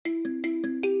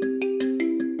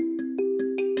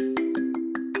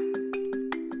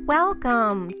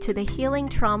Welcome to the Healing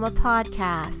Trauma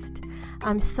Podcast.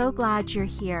 I'm so glad you're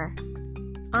here.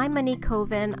 I'm Monique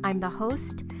Coven. I'm the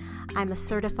host. I'm a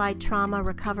certified trauma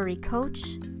recovery coach.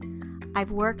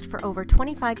 I've worked for over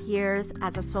 25 years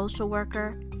as a social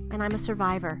worker, and I'm a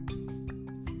survivor.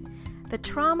 The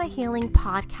Trauma Healing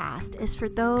Podcast is for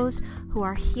those who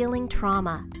are healing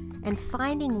trauma and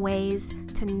finding ways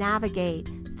to navigate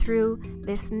through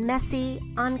this messy,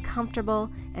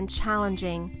 uncomfortable, and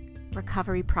challenging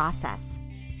recovery process.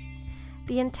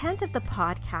 The intent of the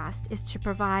podcast is to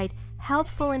provide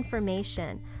helpful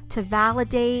information to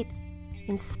validate,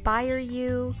 inspire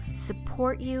you,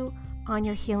 support you on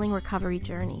your healing recovery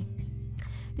journey.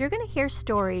 You're going to hear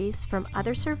stories from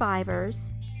other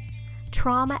survivors,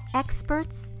 trauma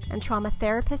experts, and trauma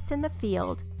therapists in the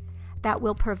field that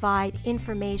will provide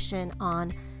information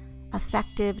on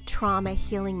effective trauma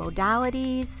healing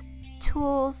modalities,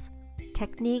 tools,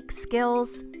 techniques,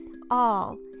 skills,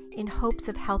 all in hopes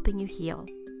of helping you heal.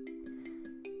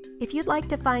 If you'd like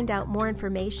to find out more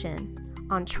information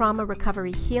on trauma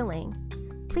recovery healing,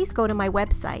 please go to my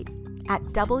website at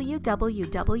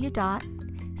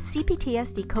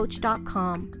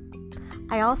www.cptsdcoach.com.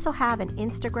 I also have an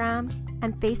Instagram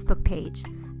and Facebook page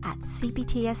at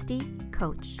CPTSD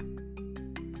Coach.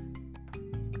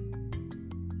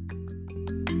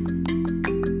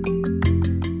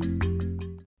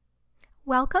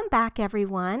 Welcome back,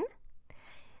 everyone.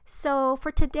 So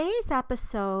for today's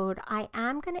episode, I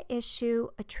am going to issue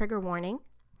a trigger warning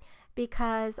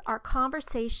because our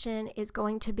conversation is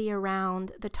going to be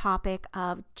around the topic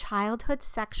of childhood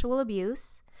sexual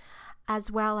abuse as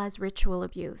well as ritual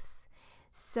abuse.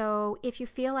 So if you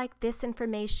feel like this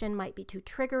information might be too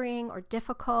triggering or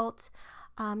difficult,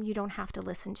 you don't have to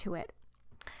listen to it.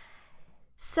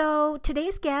 So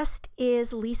today's guest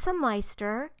is Lisa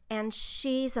Meister, and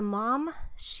she's a mom,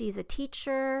 she's a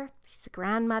teacher, she's a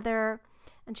grandmother,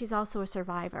 and she's also a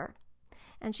survivor.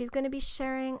 And she's going to be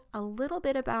sharing a little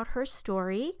bit about her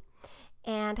story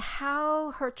and how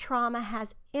her trauma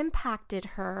has impacted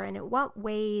her and in what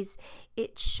ways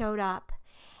it showed up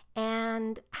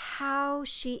and how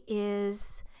she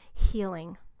is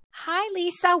healing. Hi,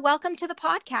 Lisa. Welcome to the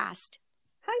podcast.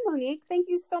 Hi, Monique. Thank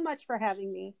you so much for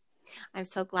having me. I'm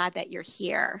so glad that you're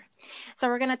here. So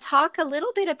we're going to talk a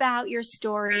little bit about your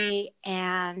story,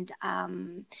 and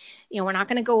we're not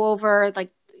going to go over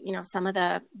some of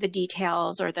the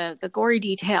details or the gory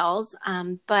details,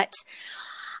 but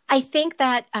I think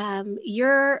that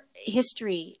your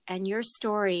history and your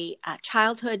story,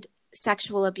 childhood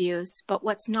sexual abuse, but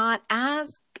what's not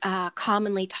as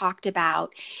commonly talked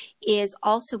about is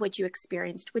also what you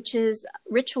experienced, which is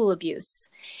ritual abuse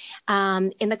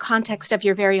in the context of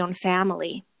your very own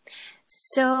family.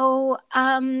 So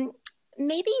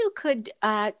maybe you could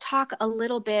talk a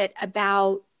little bit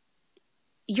about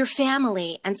your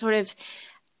family and sort of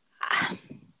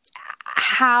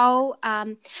how,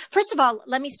 first of all,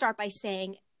 let me start by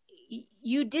saying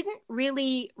you didn't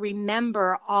really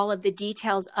remember all of the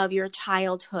details of your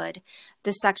childhood,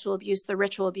 the sexual abuse, the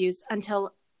ritual abuse,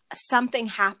 until something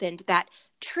happened that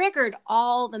triggered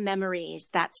all the memories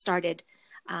that started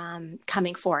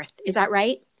coming forth. Is that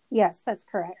right? Yes, that's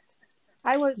correct.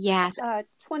 I was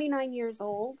 29 years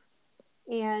old,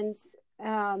 and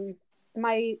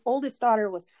my oldest daughter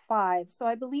was 5. So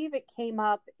I believe it came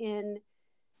up in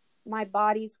my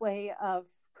body's way of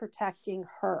protecting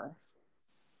her.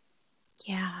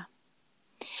 Yeah.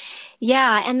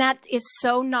 And that is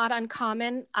so not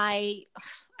uncommon. I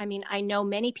mean, I know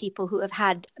many people who have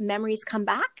had memories come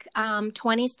back,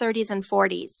 20s, 30s, and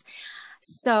 40s.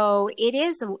 So it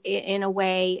is, in a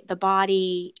way, the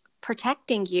body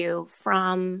protecting you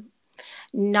from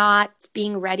not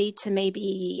being ready to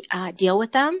maybe deal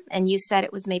with them. And you said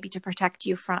it was maybe to protect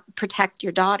your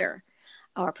daughter,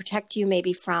 or protect you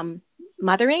maybe from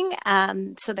mothering,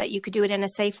 so that you could do it in a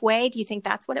safe way. Do you think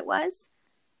that's what it was?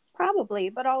 Probably,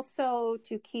 but also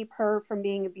to keep her from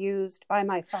being abused by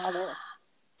my father.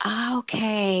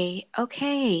 Okay.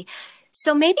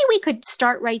 So maybe we could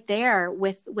start right there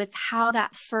with how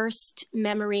that first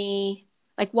memory,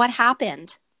 like what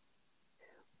happened?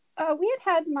 We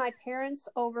had my parents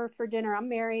over for dinner. I'm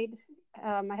married.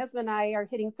 My husband and I are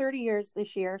hitting 30 years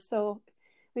this year. So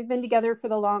we've been together for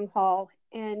the long haul.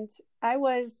 And I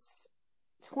was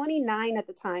 29 at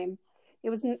the time.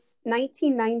 It was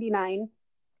 1999.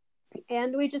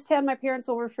 And we just had my parents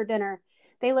over for dinner.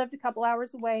 They lived a couple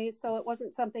hours away, so it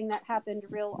wasn't something that happened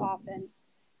real often.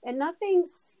 And nothing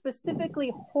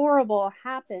specifically horrible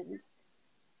happened.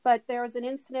 But there was an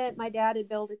incident. My dad had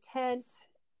built a tent.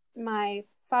 My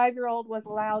 5-year-old was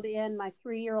allowed in. My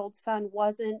 3-year-old son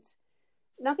wasn't.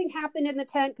 Nothing happened in the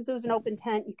tent because it was an open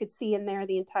tent. You could see in there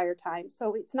the entire time.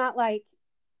 So it's not like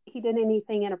he did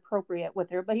anything inappropriate with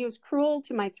her, but he was cruel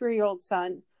to my 3-year-old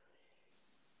son.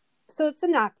 So it's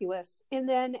innocuous. And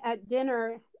then at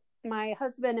dinner, my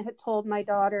husband had told my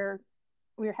daughter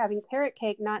we were having carrot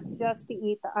cake, not just to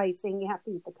eat the icing, you have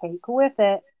to eat the cake with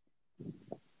it.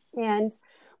 And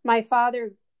my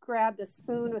father grabbed a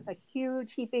spoon with a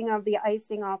huge heaping of the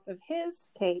icing off of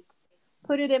his cake,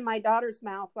 put it in my daughter's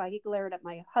mouth while he glared at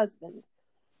my husband.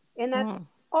 And that's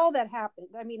all that happened.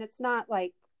 I mean, it's not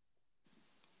like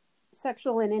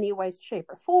sexual in any way, shape,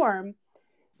 or form.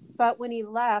 But when he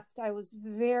left, I was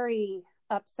very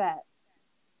upset.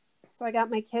 So I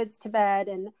got my kids to bed,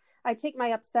 and I take my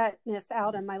upsetness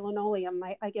out on my linoleum.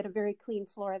 I get a very clean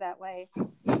floor that way.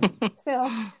 So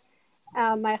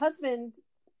my husband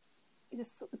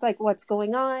just was like, what's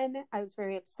going on? I was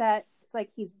very upset. It's like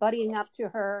he's buddying up to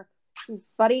her. He's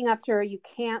buddying up to her. You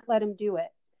can't let him do it.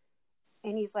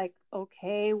 And he's like,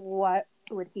 okay, what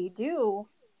would he do?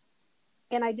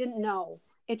 And I didn't know.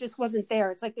 It just wasn't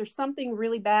there. It's like there's something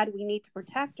really bad. We need to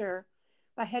protect her.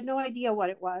 But I had no idea what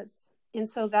it was. And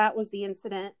so that was the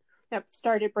incident that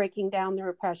started breaking down the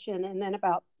repression. And then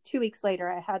about 2 weeks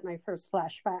later, I had my first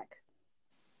flashback.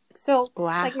 So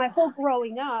like my whole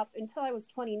growing up until I was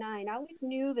 29, I always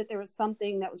knew that there was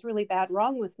something that was really bad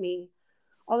wrong with me.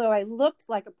 Although I looked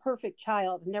like a perfect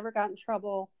child, never got in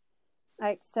trouble.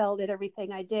 I excelled at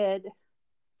everything I did.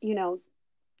 You know,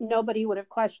 nobody would have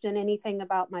questioned anything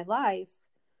about my life.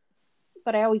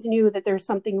 But I always knew that there's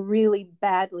something really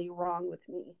badly wrong with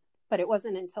me. But it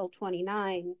wasn't until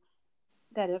 29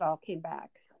 that it all came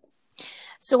back.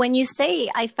 So when you say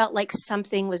I felt like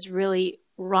something was really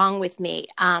wrong with me,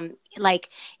 like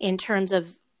in terms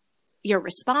of your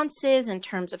responses, in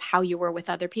terms of how you were with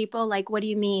other people, like what do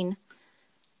you mean?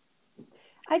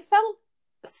 I felt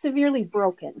severely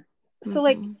broken. So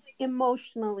like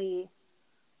emotionally,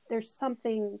 there's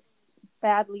something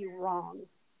badly wrong.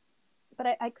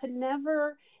 But I could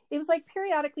never, it was like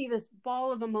periodically this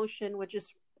ball of emotion would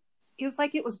just, it was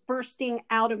like it was bursting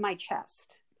out of my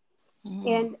chest.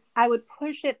 And I would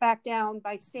push it back down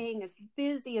by staying as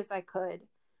busy as I could,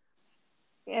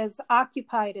 as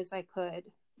occupied as I could.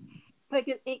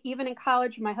 Like even in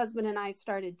college, my husband and I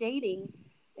started dating.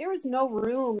 There was no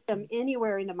room from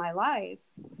anywhere into my life.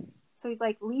 So he's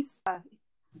like, Lisa,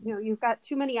 you know, you've got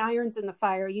too many irons in the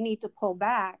fire. You need to pull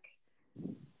back.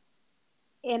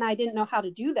 And I didn't know how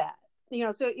to do that. You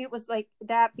know, so it was like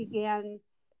that began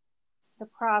the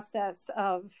process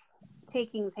of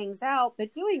taking things out,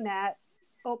 but doing that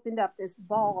opened up this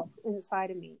ball inside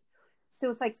of me. So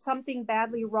it's like something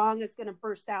badly wrong is going to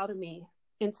burst out of me.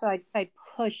 And so I'd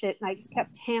push it and I just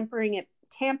kept tamping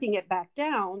it back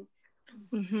down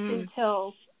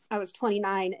until I was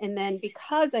 29. And then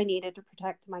because I needed to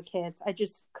protect my kids, I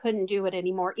just couldn't do it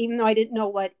anymore, even though I didn't know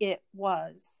what it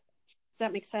was. Does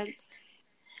that make sense?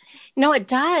 No, it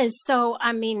does. So,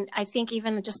 I mean, I think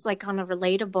even just like on a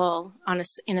relatable,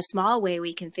 in a small way,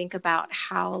 we can think about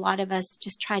how a lot of us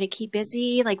just try to keep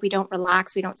busy. Like we don't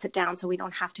relax, we don't sit down, so we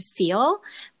don't have to feel.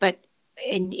 But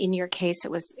in your case,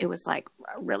 it was like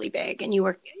really big, and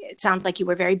it sounds like you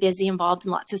were very busy, involved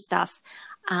in lots of stuff,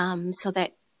 so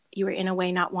that you were in a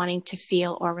way not wanting to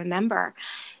feel or remember.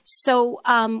 So,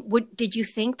 did you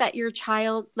think that your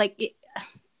child,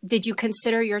 did you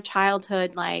consider your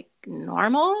childhood like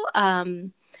normal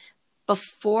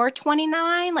before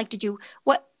 29? Like,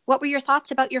 what were your thoughts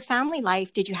about your family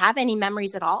life? Did you have any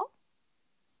memories at all?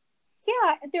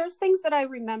 Yeah, there's things that I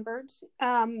remembered.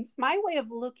 My way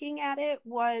of looking at it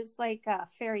was like a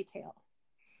fairy tale.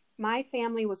 My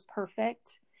family was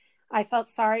perfect. I felt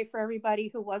sorry for everybody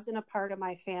who wasn't a part of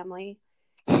my family,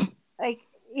 like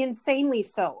insanely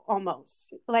so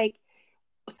almost. Like,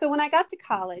 so when I got to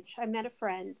college, I met a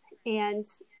friend and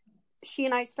she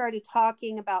and I started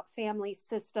talking about family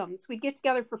systems. We'd get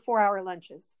together for 4-hour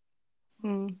lunches.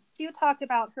 She would talk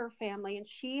about her family, and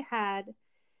she had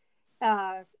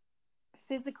a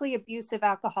physically abusive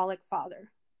alcoholic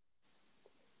father.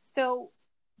 So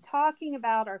talking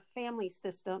about our family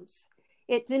systems,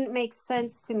 it didn't make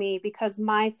sense to me because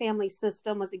my family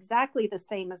system was exactly the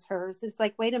same as hers. It's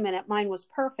like, wait a minute, mine was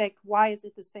perfect. Why is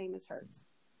it the same as hers?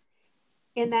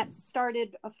 And that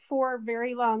started 4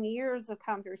 very long years of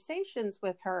conversations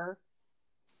with her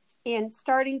and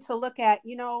starting to look at,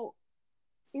 you know,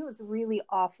 it was really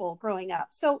awful growing up.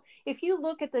 So if you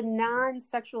look at the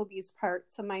non-sexual abuse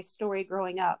parts of my story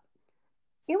growing up,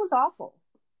 it was awful.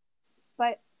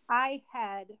 But I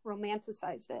had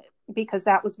romanticized it because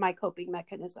that was my coping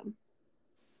mechanism.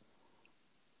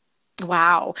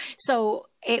 Wow. So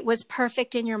it was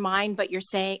perfect in your mind, but you're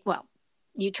saying, well,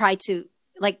 you tried to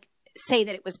like say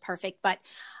that it was perfect, but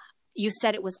you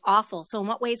said it was awful. So in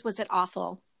what ways was it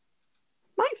awful?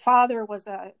 My father was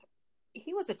a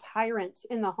tyrant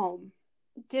in the home.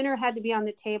 Dinner had to be on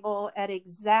the table at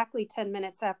exactly 10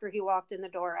 minutes after he walked in the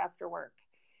door after work.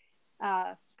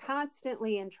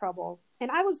 Constantly in trouble.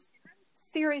 And I was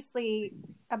seriously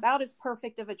about as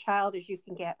perfect of a child as you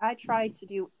can get. I tried to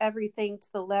do everything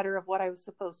to the letter of what I was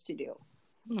supposed to do.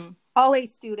 Mm. All A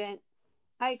student.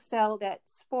 I excelled at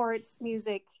sports,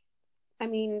 music. I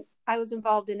mean, I was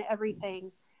involved in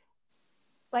everything.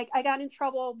 Like, I got in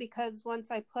trouble because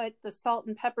once I put the salt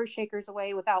and pepper shakers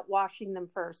away without washing them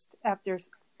first after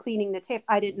cleaning the tape.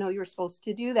 I didn't know you were supposed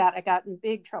to do that. I got in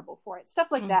big trouble for it.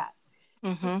 Stuff like that.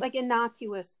 Mm-hmm. It's like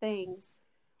innocuous things.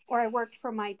 Or I worked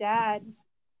for my dad.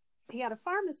 He had a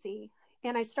pharmacy,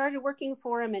 and I started working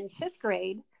for him in 5th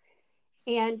grade.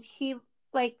 And he,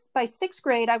 like, by 6th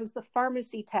grade, I was the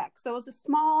pharmacy tech. So it was a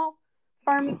small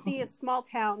pharmacy, a small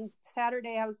town.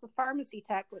 Saturday, I was the pharmacy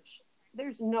tech, which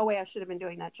there's no way I should have been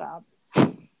doing that job.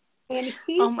 And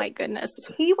oh my goodness,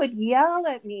 he would yell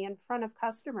at me in front of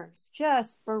customers,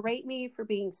 just berate me for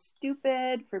being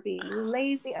stupid, for being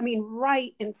lazy. I mean,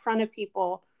 right in front of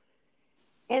people.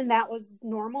 And that was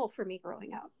normal for me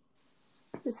growing up.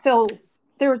 So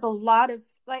there was a lot of,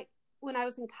 like, when I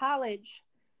was in college,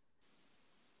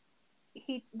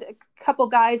 a couple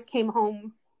guys came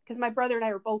home because my brother and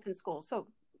I were both in school. So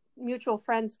mutual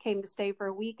friends came to stay for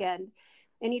a weekend.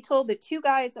 And he told the 2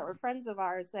 guys that were friends of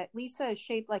ours that Lisa is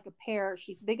shaped like a pear.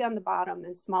 She's big on the bottom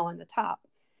and small on the top.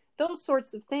 Those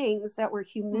sorts of things that were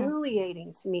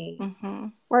humiliating to me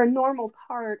were a normal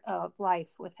part of life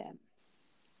with him.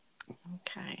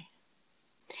 Okay.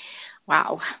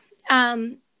 Wow.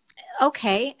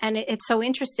 Okay. And it's so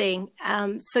interesting.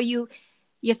 So you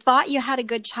thought you had a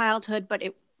good childhood, but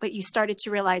you started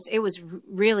to realize it was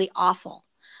really awful.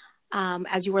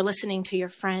 As you were listening to your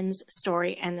friend's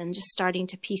story and then just starting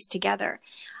to piece together.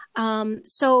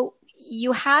 So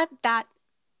you had that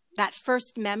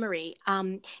first memory.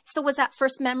 So was that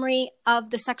first memory of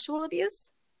the sexual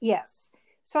abuse? Yes.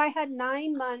 So I had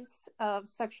 9 months of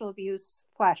sexual abuse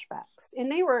flashbacks, and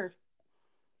they were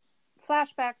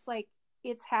flashbacks like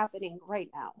it's happening right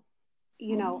now.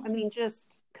 You know, I mean,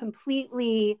 just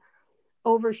completely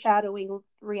overshadowing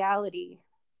reality.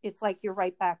 It's like you're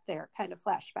right back there kind of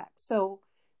flashback. So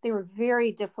they were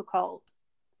very difficult,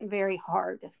 very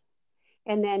hard.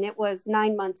 And then it was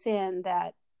 9 months in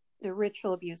that the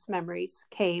ritual abuse memories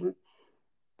came,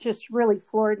 just really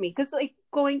floored me. Because, like,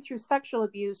 going through sexual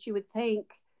abuse, you would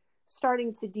think,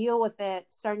 starting to deal with it,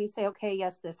 starting to say, okay,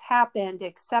 yes, this happened,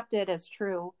 accept it as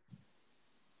true.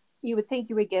 You would think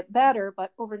you would get better,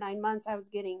 but over 9 months, I was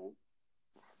getting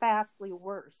vastly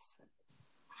worse.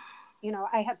 You know,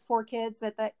 I had 4 kids I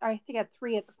think I had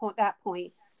 3 at that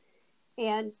point.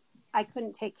 And I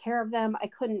couldn't take care of them. I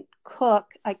couldn't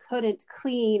cook. I couldn't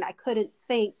clean. I couldn't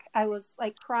think. I was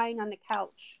like crying on the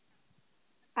couch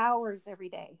hours every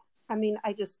day. I mean,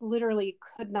 I just literally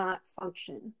could not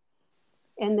function.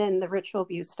 And then the ritual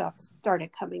abuse stuff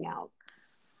started coming out.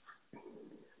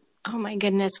 Oh my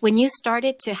goodness. When you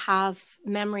started to have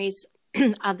memories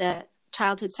of the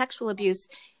childhood sexual abuse,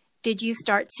 did you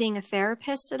start seeing a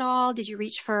therapist at all? Did you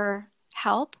reach for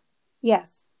help?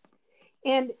 Yes.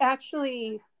 And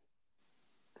actually,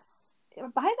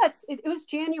 it was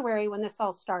January when this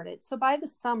all started. So by the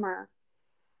summer,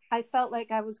 I felt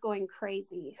like I was going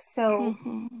crazy. So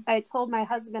I told my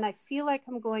husband, I feel like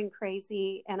I'm going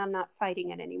crazy and I'm not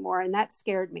fighting it anymore. And that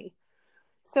scared me.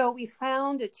 So we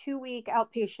found a 2-week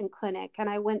outpatient clinic, and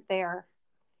I went there.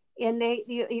 And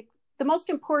the most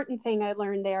important thing I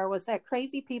learned there was that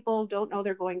crazy people don't know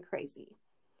they're going crazy,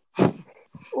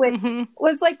 which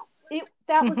was like,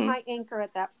 that was my anchor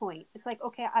at that point. It's like,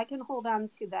 okay, I can hold on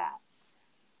to that.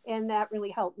 And that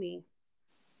really helped me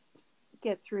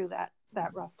get through that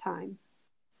rough time.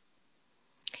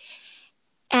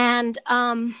 And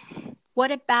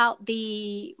what about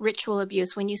the ritual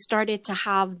abuse? When you started to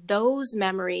have those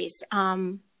memories,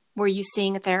 were you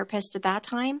seeing a therapist at that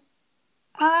time?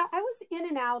 I was in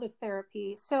and out of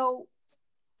therapy. So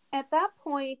at that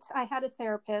point, I had a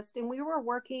therapist, and we were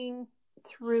working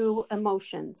through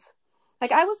emotions.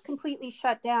 Like, I was completely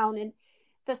shut down. And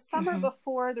the summer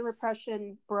before the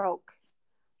repression broke,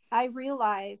 I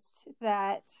realized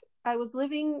that I was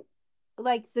living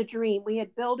like the dream. We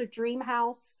had built a dream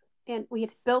house, and we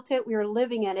had built it. We were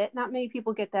living in it. Not many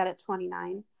people get that at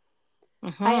 29.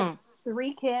 I had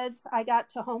 3 kids. I got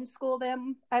to homeschool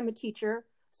them. I'm a teacher.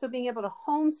 So being able to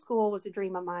homeschool was a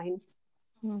dream of mine.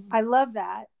 I love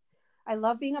that. I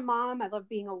love being a mom. I love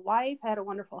being a wife. I had a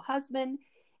wonderful husband.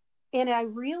 And I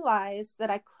realized that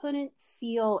I couldn't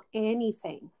feel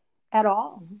anything at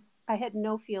all. I had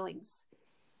no feelings.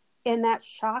 And that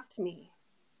shocked me.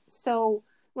 So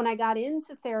when I got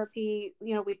into therapy,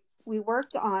 we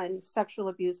worked on sexual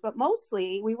abuse, but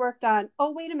mostly we worked on,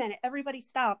 oh, wait a minute, everybody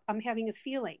stop. I'm having a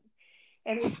feeling.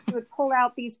 And we would pull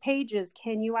out these pages.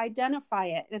 Can you identify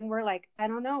it? And we're like, I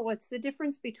don't know. What's the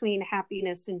difference between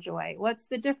happiness and joy? What's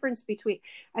the difference between,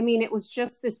 it was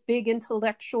just this big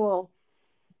intellectual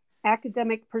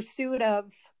academic pursuit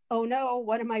of, oh no,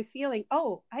 what am I feeling?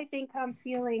 Oh, I think I'm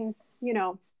feeling,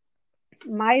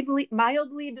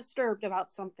 mildly disturbed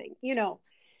about something,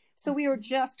 So we were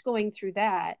just going through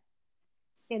that.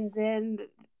 And then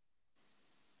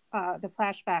the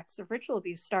flashbacks of ritual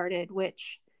abuse started,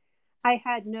 which I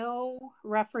had no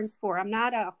reference for. I'm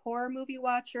not a horror movie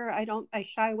watcher. I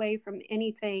shy away from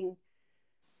anything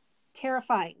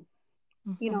terrifying.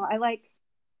 Mm-hmm. I like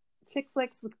chick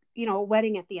flicks with, a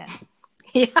wedding at the end.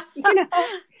 Yeah.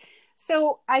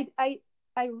 So I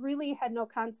really had no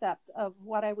concept of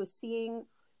what I was seeing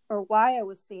or why I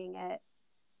was seeing it.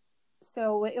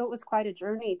 So it was quite a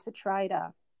journey to try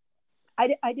to,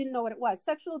 I didn't know what it was.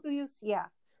 Sexual abuse. Yeah.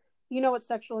 You know what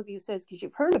sexual abuse is because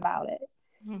you've heard about it.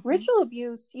 Mm-hmm. Ritual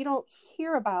abuse, you don't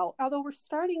hear about, although we're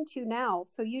starting to now.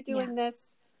 So you doing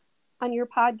this on your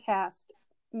podcast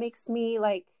makes me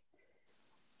like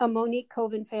a Monique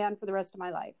Coven fan for the rest of my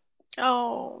life.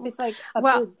 Oh, it's like a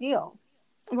big deal.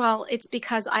 Well, it's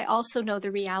because I also know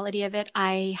the reality of it.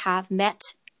 I have met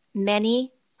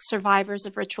many survivors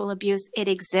of ritual abuse. It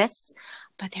exists,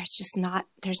 but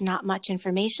there's not much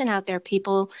information out there.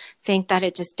 People think that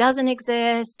it just doesn't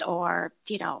exist, or,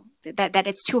 that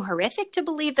it's too horrific to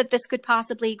believe that this could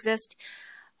possibly exist.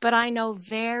 But I know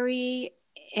very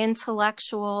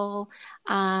intellectual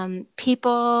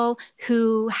people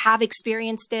who have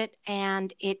experienced it,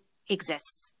 and it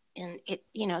exists. And it,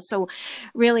 so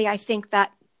really, I think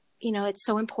that, it's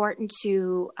so important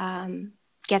to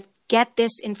get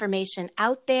this information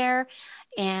out there,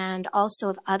 and also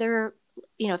if other,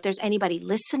 if there's anybody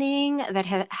listening that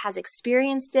has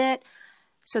experienced it,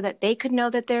 so that they could know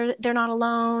that they're not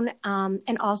alone,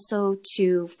 and also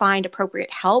to find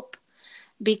appropriate help,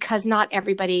 because not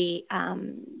everybody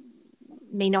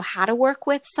may know how to work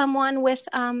with someone with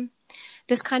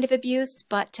this kind of abuse,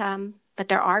 but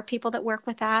there are people that work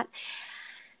with that.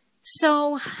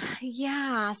 So,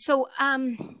 yeah. So,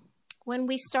 when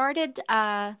you started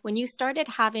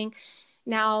having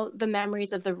now the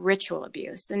memories of the ritual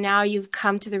abuse, and now you've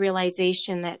come to the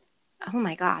realization that, oh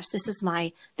my gosh, this is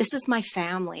my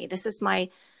family. This is my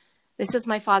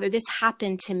father. This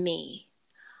happened to me.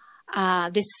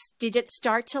 Did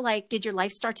your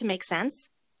life start to make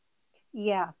sense?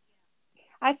 Yeah.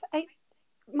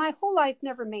 My whole life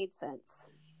never made sense.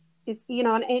 It's,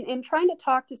 and trying to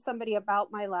talk to somebody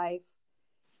about my life,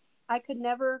 I could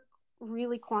never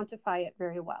really quantify it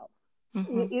very well.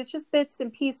 Mm-hmm. It's just bits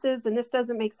and pieces, and this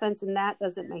doesn't make sense, and that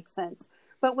doesn't make sense.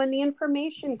 But when the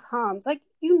information comes, like,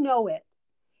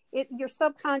 your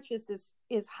subconscious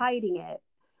is hiding it,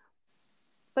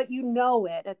 but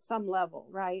it at some level,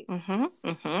 right? Mm-hmm.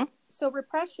 Mm-hmm. So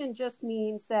repression just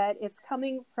means that it's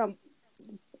coming from,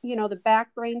 the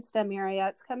back brainstem area.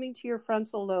 It's coming to your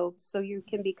frontal lobes, so you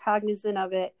can be cognizant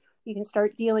of it. You can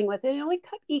start dealing with it. It only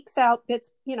ekes out bits,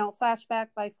 flashback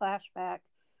by flashback,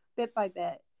 bit by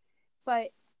bit.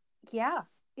 But yeah,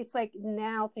 it's like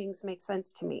now things make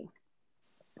sense to me.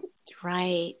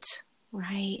 Right.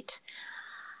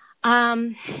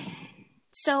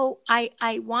 So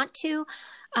I want to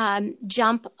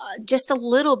jump just a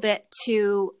little bit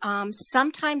to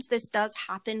sometimes this does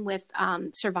happen with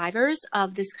survivors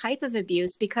of this type of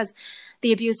abuse, because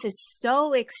the abuse is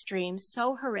so extreme,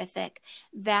 so horrific,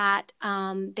 that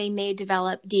they may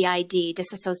develop DID,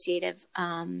 dissociative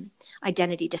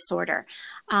identity disorder.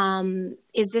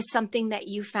 Is this something that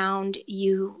you found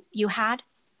you had?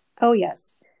 Oh,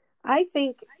 yes. I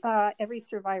think every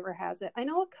survivor has it. I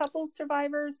know a couple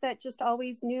survivors that just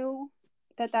always knew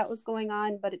that was going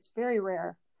on, but it's very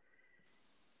rare.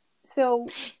 So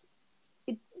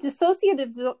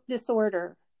dissociative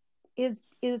disorder is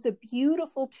a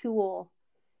beautiful tool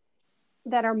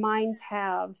that our minds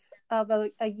have of a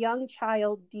young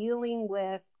child dealing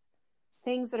with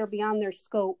things that are beyond their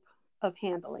scope of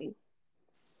handling.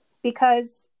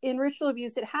 Because in ritual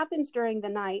abuse, it happens during the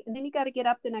night, and then you got to get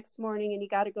up the next morning, and you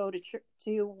got to go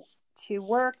to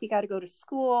work, you got to go to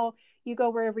school, you go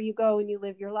wherever you go, and you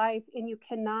live your life, and you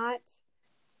cannot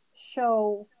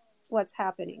show what's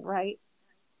happening, right?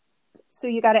 So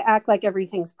you got to act like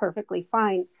everything's perfectly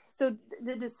fine. So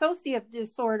the dissociative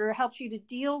disorder helps you to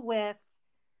deal with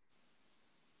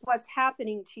what's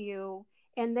happening to you,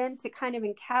 and then to kind of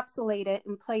encapsulate it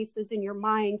in places in your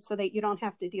mind so that you don't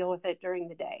have to deal with it during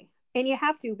the day. And you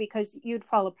have to, because you'd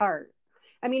fall apart.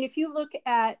 I mean, if you look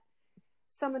at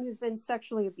someone who's been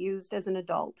sexually abused as an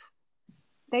adult,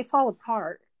 they fall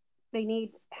apart. They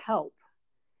need help.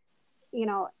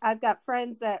 I've got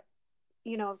friends that,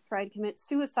 tried to commit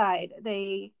suicide.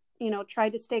 They,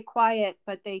 tried to stay quiet,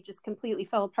 but they just completely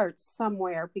fell apart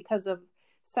somewhere because of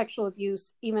sexual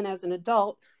abuse, even as an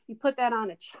adult. You put that on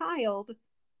a child,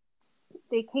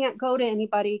 they can't go to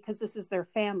anybody because this is their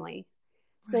family.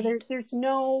 So Right. there's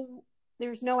no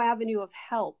avenue of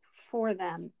help for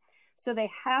them. So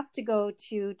they have to go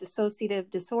to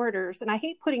dissociative disorders. And I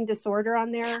hate putting disorder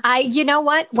on there. You know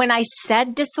what? When I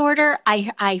said disorder,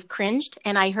 I cringed,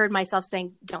 and I heard myself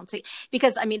saying, don't say,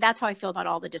 because I mean, that's how I feel about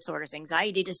all the disorders,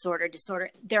 anxiety disorder,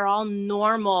 they're all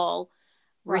normal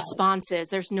responses.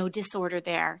 There's no disorder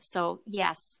there. So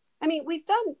yes. I mean,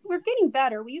 we're getting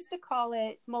better. We used to call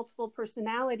it multiple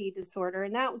personality disorder,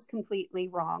 and that was completely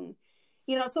wrong.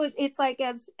 So it's like,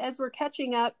 as we're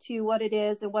catching up to what it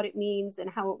is and what it means and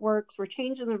how it works, we're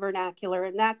changing the vernacular,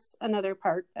 and that's another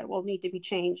part that will need to be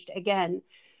changed again.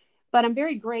 But I'm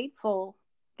very grateful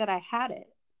that I had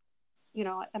it.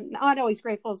 I'm not always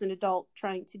grateful as an adult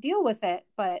trying to deal with it,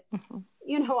 but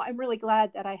I'm really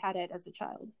glad that I had it as a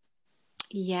child.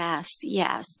 Yes,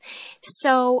 yes.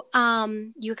 So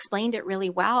you explained it really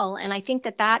well. And I think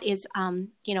that is,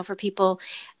 for people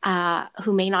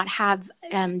who may not have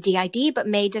DID, but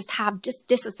may just have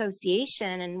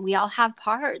disassociation, and we all have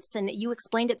parts. And you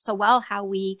explained it so well, how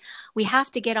we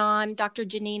have to get on. Dr.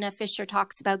 Janina Fisher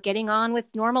talks about getting on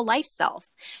with normal life self,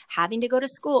 having to go to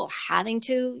school, having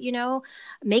to,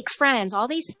 make friends, all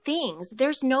these things.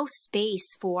 There's no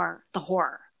space for the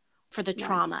horror, for the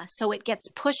trauma. So it gets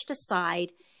pushed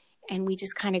aside and we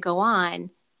just kind of go on,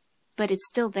 but it's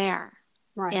still there.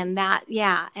 Right. And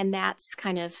that's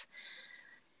kind of,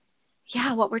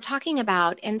 what we're talking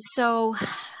about. And so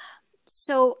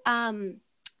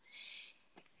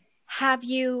have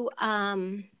you,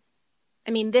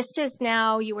 this is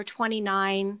now, you were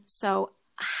 29. So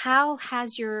how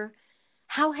has your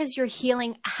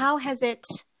healing,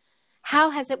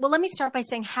 well, let me start by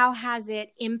saying, how has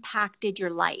it impacted your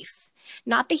life?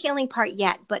 Not the healing part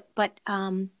yet, but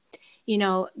the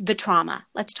trauma.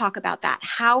 Let's talk about that.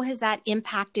 How has that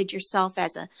impacted yourself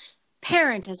as a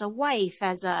parent, as a wife,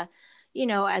 as a,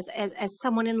 as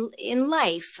someone in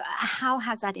life? How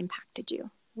has that impacted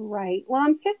you? Right. Well,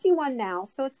 I'm 51 now,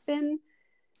 so it's been,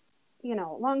 a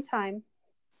long time.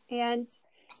 And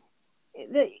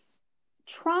the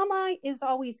trauma is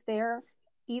always there,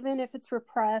 even if it's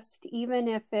repressed, even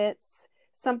if it's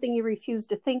something you refuse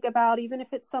to think about, even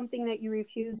if it's something that you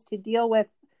refuse to deal with,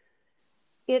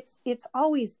 it's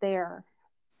always there.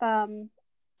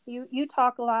 You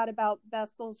talk a lot about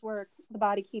vessels where the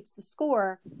body keeps the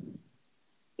score.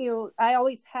 I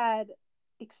always had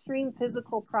extreme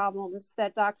physical problems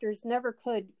that doctors never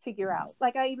could figure out.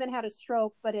 Like, I even had a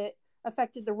stroke, but it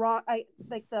affected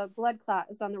the blood clot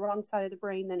is on the wrong side of the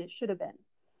brain than it should have been.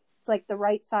 It's like the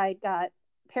right side got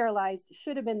paralyzed. It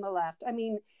should have been the left. I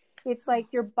mean, it's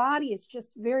like your body is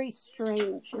just very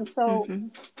strange. And so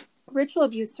ritual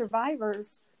abuse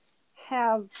survivors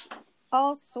have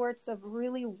all sorts of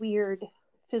really weird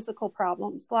physical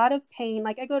problems, a lot of pain.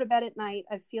 Like, I go to bed at night,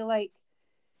 I feel like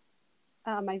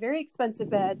my very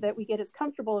expensive bed that we get as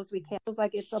comfortable as we can feels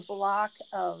like it's a block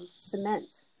of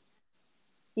cement,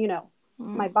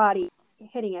 my body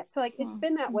hitting it. So, like, it's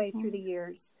been that way through the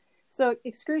years. So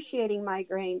excruciating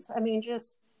migraines. I mean,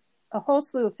 just a whole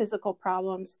slew of physical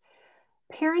problems.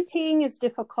 Parenting is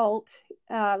difficult.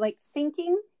 Like,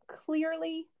 thinking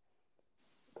clearly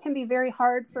can be very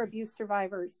hard for abuse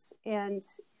survivors. And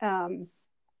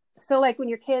so, like, when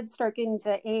your kids start getting to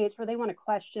the age where they want to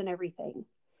question everything,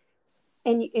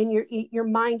 and your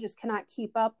mind just cannot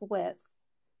keep up with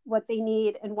what they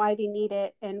need and why they need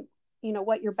it, and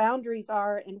what your boundaries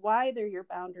are and why they're your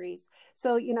boundaries.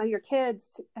 So, your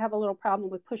kids have a little problem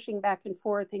with pushing back and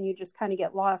forth, and you just kind of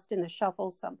get lost in the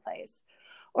shuffle someplace.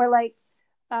 Or like,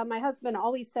 my husband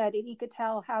always said he could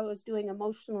tell how I was doing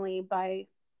emotionally by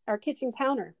our kitchen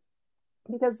counter,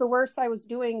 because the worse I was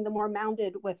doing, the more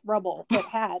mounded with rubble it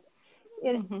had.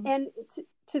 And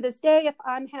to this day, if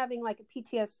I'm having like a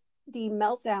PTSD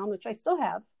meltdown, which I still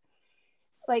have,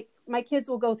 like, my kids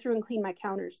will go through and clean my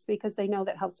counters because they know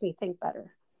that helps me think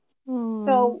better.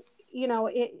 So,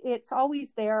 it's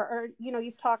always there. Or,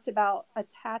 you've talked about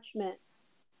attachment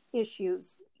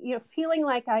issues, feeling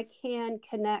like I can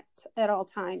connect at all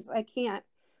times. I can't,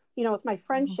 with my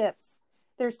friendships,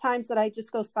 there's times that I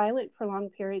just go silent for long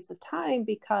periods of time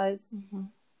because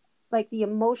like the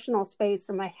emotional space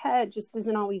in my head just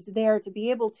isn't always there to be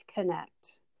able to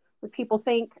connect. Where people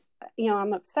think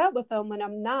I'm upset with them. When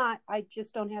I'm not, I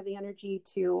just don't have the energy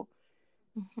to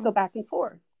Mm-hmm. go back and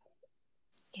forth.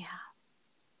 Yeah.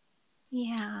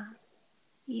 Yeah.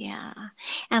 Yeah.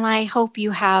 And I hope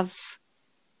you have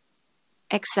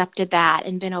accepted that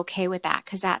and been okay with that,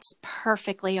 because that's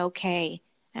perfectly okay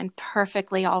and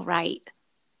perfectly all right.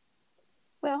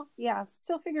 Well, yeah,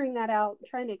 still figuring that out,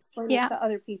 trying to explain it Yeah. to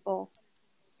other people,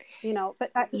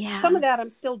 but some Yeah. of that I'm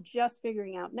still just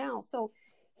figuring out now. So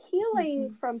healing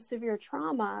Mm-hmm. from severe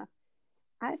trauma,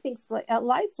 I think, is like a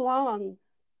lifelong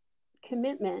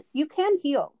commitment. You can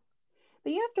heal,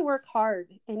 but you have to work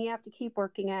hard and you have to keep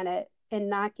working at it and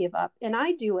not give up. And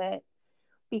I do it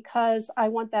because I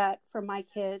want that for my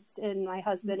kids and my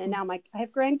husband. And now I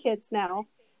have grandkids now.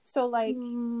 So I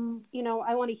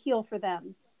want to heal for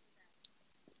them.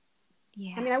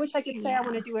 I mean, I wish I Yes. could say I Yeah.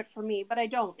 want to do it for me, but I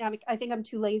don't. I think I'm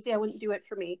too lazy. I wouldn't do it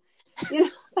for me,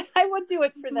 but I would do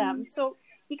it for them. So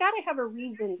you got to have a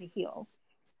reason to heal.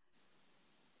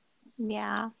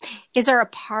 Yeah. Is there a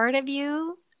part of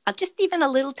you, just even a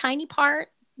little tiny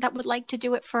part, that would like to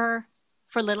do it for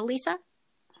little Lisa?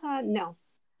 No, not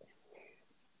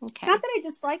Okay. that I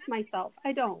dislike myself.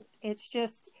 I don't. It's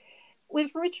just with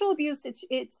ritual abuse,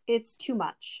 it's too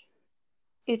much.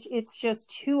 It's just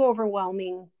too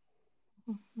overwhelming.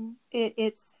 Mm-hmm.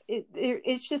 It's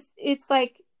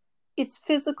like it's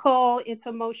physical, it's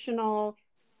emotional,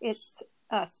 it's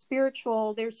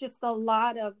spiritual. There's just a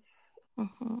lot of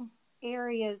Mm-hmm.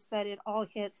 areas that it all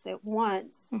hits at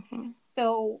once. Mm-hmm.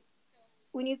 So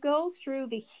when you go through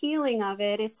the healing of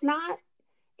it, it's not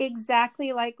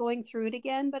exactly like going through it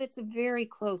again, but it's a very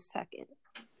close second.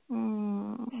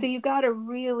 So you got to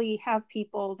really have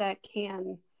people that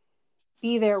can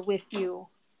be there with you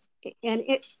and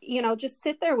just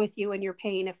sit there with you in your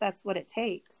pain if that's what it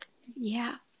takes.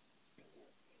 Yeah.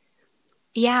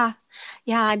 Yeah.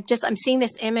 Yeah. I'm seeing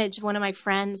this image of one of my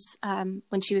friends,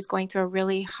 when she was going through a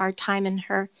really hard time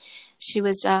she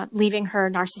was leaving her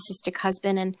narcissistic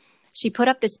husband, and she put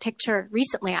up this picture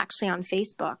recently, actually on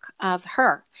Facebook, of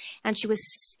her. And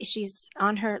she's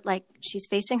on her, like, she's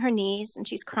facing her knees and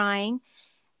she's crying,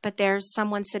 but there's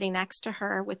someone sitting next to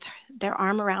her with their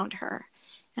arm around her.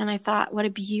 And I thought, what a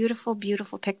beautiful,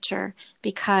 beautiful picture,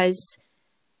 because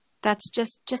that's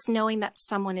just knowing that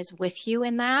someone is with you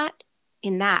in that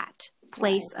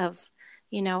place Right. of,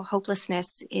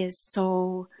 hopelessness, is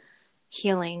so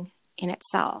healing in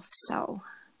itself. So,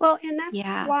 Well, and that's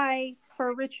yeah. why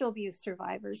for ritual abuse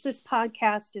survivors, this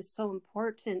podcast is so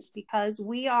important, because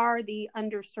we are the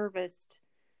underserviced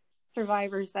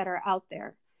survivors that are out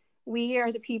there. We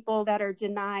are the people that are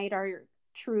denied our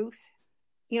truth.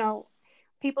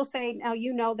 People say,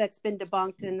 now, that's been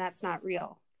debunked and that's not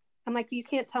real. I'm like, you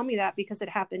can't tell me that because it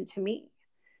happened to me.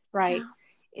 Right. Yeah.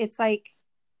 It's like,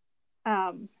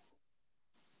 I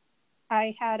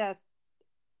had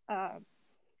a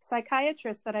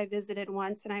psychiatrist that I visited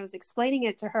once, and I was explaining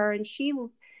it to her, and she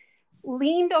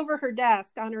leaned over her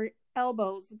desk on her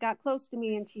elbows, got close to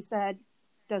me, and she said,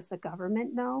 "Does the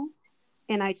government know?"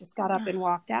 And I just got up and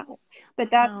walked out.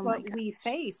 But that's Oh my what God. we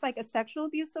face. Like a sexual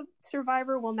abuse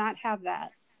survivor will not have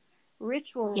that.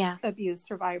 Ritual Yeah. abuse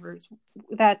survivors,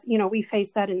 we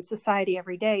face that in society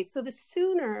every day. So the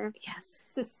sooner Yes.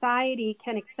 society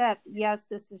can accept, yes,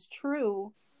 this is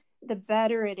true, the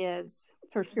better it is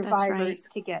for That's right. survivors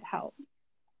to get help.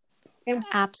 And we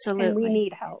Absolutely.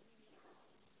 need help.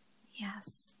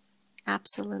 Yes.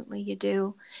 Absolutely. You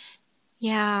do.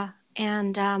 Yeah.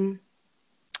 And,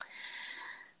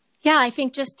 yeah, I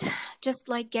think just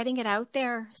like getting it out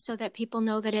there so that people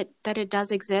know that it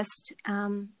does exist.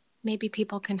 Maybe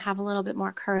people can have a little bit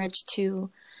more courage to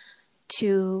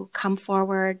come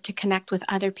forward, to connect with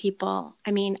other people. I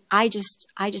mean, I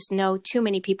just know too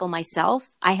many people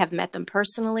myself. I have met them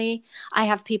personally. I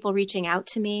have people reaching out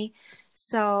to me.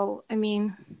 So, I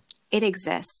mean, it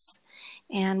exists,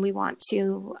 and we want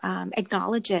to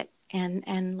acknowledge it,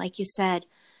 and like you said,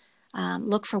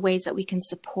 look for ways that we can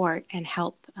support and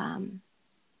help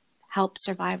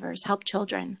survivors, help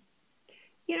children.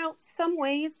 Some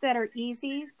ways that are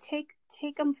easy, take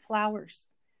them flowers.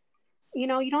 You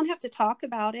don't have to talk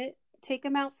about it. Take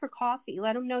them out for coffee.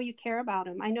 Let them know you care about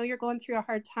them. I know you're going through a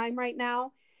hard time right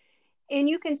now. And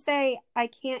you can say, I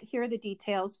can't hear the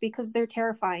details, because they're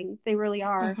terrifying. They really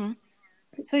are. Mm-hmm.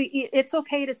 So it's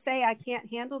okay to say, I can't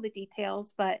handle the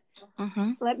details, but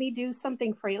Mm-hmm. let me do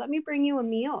something for you. Let me bring you a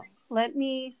meal. Let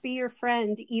me be your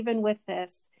friend, even with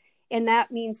this. And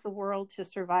that means the world to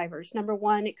survivors. Number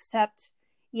one, accept,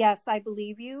 yes, I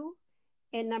believe you.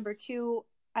 And number two,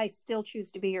 I still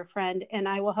choose to be your friend, and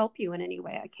I will help you in any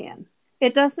way I can.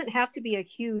 It doesn't have to be a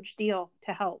huge deal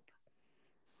to help.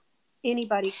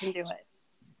 Anybody can do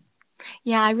it.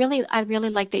 Yeah, I really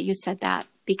like that you said that,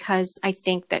 because I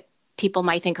think that people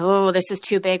might think, oh, this is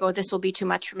too big, or this will be too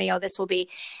much for me, or this will be.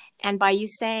 And by you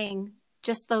saying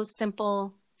just those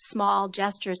simple, small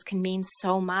gestures can mean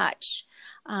so much.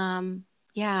 Um,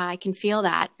 yeah, I can feel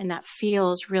that. And that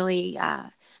feels really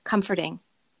comforting.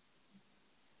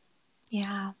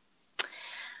 Yeah.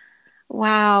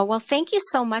 Wow. Well, thank you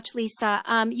so much, Lisa.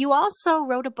 You also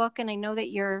wrote a book, and I know that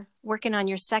you're working on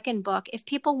your second book. If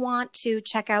people want to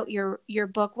check out your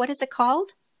book, what is it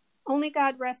called? Only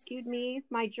God Rescued Me,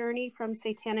 My Journey from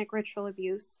Satanic Ritual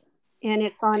Abuse. And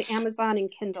it's on Amazon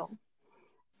and Kindle.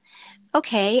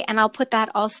 Okay, and I'll put that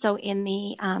also in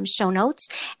the show notes.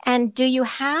 And do you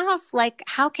have, like,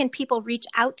 how can people reach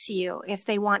out to you if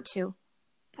they want to?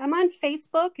 I'm on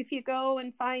Facebook. If you go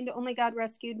and find Only God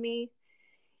Rescued Me,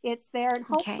 it's there. And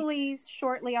Okay. hopefully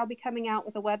shortly I'll be coming out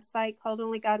with a website called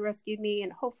Only God Rescued Me,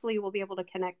 and hopefully we'll be able to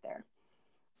connect there.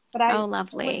 But I Oh, would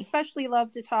lovely. especially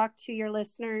love to talk to your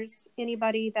listeners,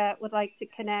 anybody that would like to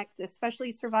connect,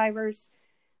 especially survivors.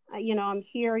 I'm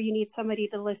here. You need somebody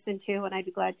to listen to, and I'd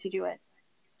be glad to do it.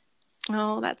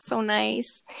 Oh, that's so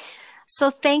nice. So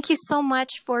thank you so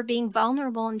much for being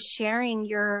vulnerable and sharing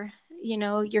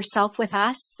yourself with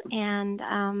us. And,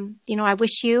 I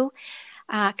wish you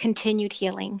continued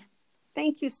healing.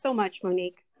 Thank you so much,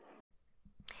 Monique.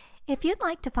 If you'd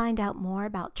like to find out more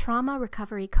about trauma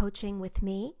recovery coaching with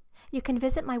me, you can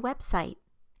visit my website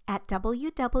at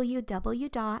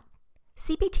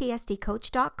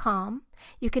www.cptsdcoach.com.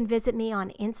 You can visit me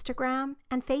on Instagram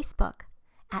and Facebook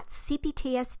at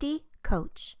CPTSD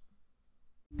Coach.